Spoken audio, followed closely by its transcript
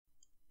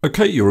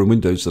Okay, you're in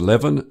Windows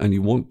 11 and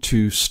you want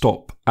to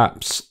stop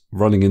apps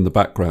running in the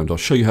background. I'll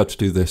show you how to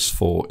do this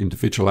for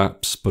individual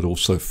apps, but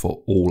also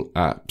for all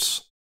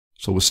apps.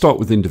 So we'll start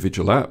with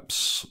individual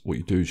apps. What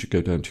you do is you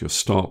go down to your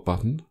Start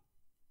button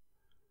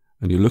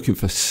and you're looking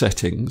for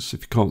Settings.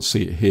 If you can't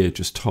see it here,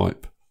 just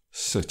type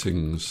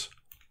Settings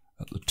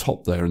at the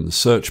top there in the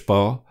search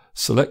bar.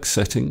 Select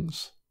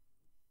Settings.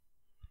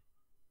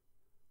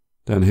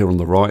 Down here on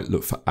the right,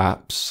 look for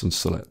Apps and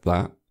select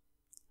that.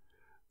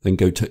 Then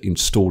go to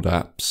Installed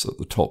Apps at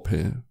the top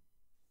here.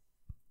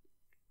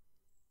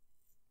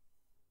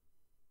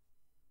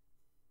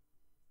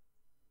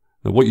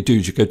 Now what you do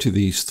is you go to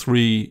these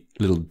three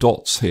little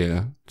dots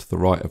here to the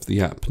right of the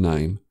app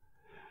name.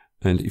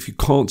 And if you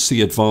can't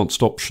see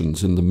Advanced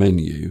Options in the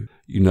menu,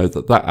 you know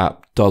that that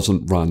app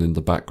doesn't run in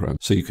the background,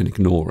 so you can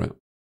ignore it.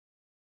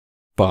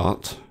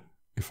 But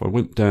if I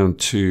went down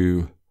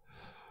to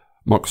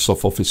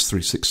Microsoft Office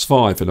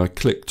 365 and I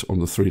clicked on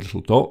the three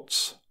little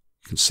dots,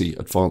 you can see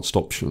Advanced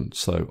Options.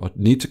 So I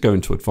need to go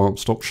into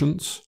Advanced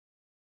Options.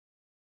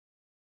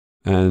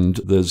 And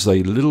there's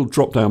a little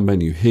drop-down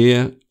menu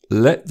here.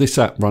 Let this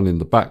app run in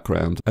the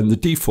background, and the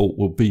default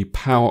will be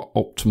Power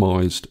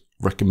Optimized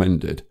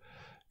Recommended.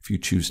 If you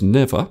choose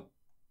Never,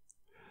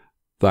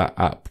 that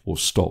app will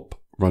stop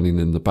running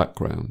in the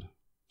background.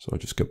 So I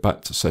just go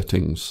back to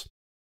Settings.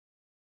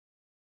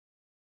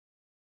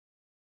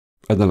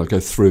 And then I go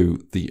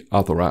through the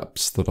other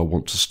apps that I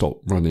want to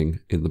stop running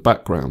in the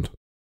background.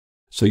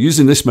 So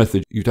using this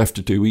method, you'd have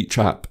to do each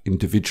app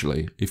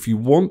individually. If you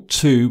want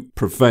to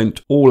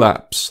prevent all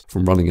apps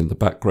from running in the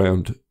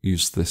background,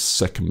 use this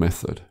second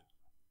method.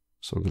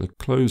 So I'm going to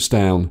close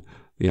down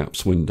the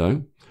apps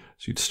window.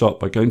 So you'd start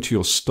by going to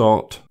your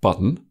Start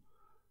button,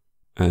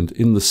 and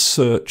in the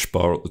search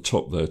bar at the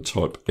top there,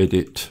 type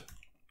Edit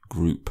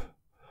Group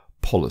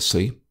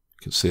Policy. You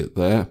can see it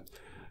there.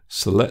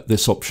 Select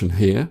this option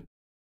here.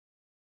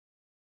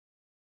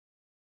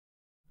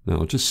 Now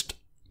I'll just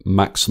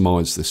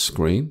maximize this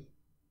screen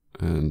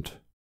and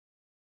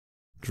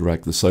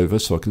drag this over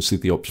so I can see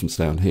the options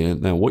down here.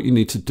 Now what you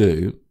need to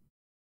do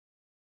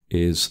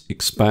is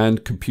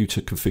expand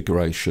Computer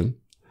Configuration,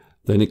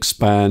 then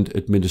expand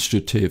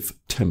Administrative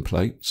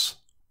Templates,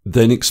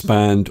 then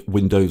expand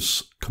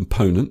Windows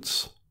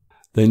Components,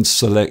 then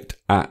select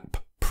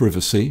App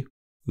Privacy,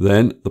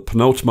 then the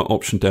penultimate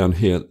option down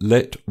here,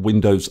 let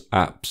Windows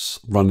Apps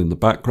run in the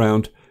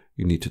background.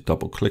 You need to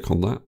double click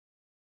on that.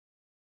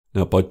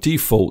 Now by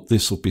default,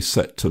 this will be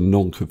set to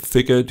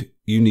non-configured.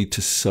 You need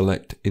to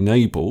select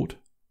Enabled.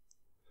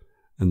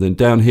 And then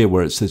down here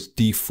where it says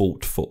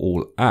Default for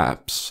all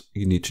apps,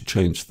 you need to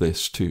change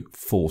this to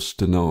Force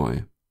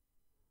Deny.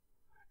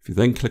 If you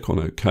then click on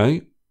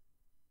OK,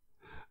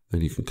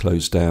 then you can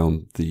close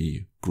down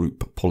the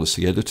Group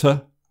Policy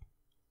Editor.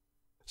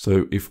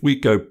 So if we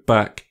go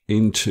back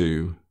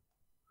into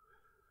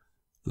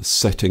the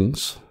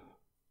Settings,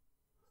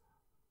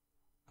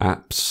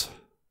 Apps,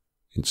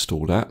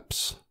 Installed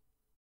Apps,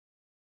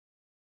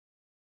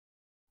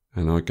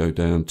 and I go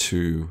down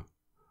to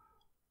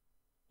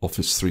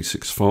Office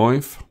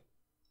 365.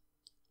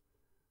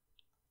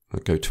 I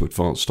go to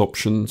Advanced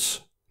Options.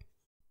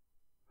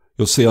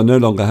 You'll see I no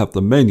longer have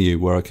the menu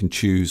where I can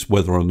choose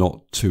whether or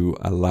not to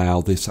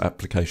allow this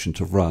application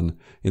to run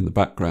in the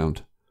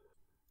background.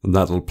 And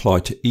that'll apply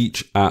to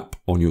each app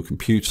on your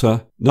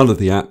computer. None of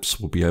the apps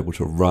will be able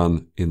to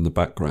run in the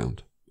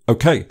background.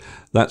 Okay,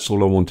 that's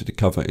all I wanted to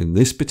cover in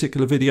this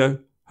particular video.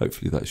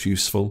 Hopefully that's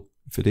useful.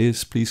 If it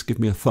is, please give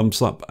me a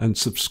thumbs up and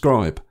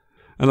subscribe,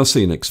 and I'll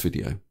see you next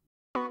video.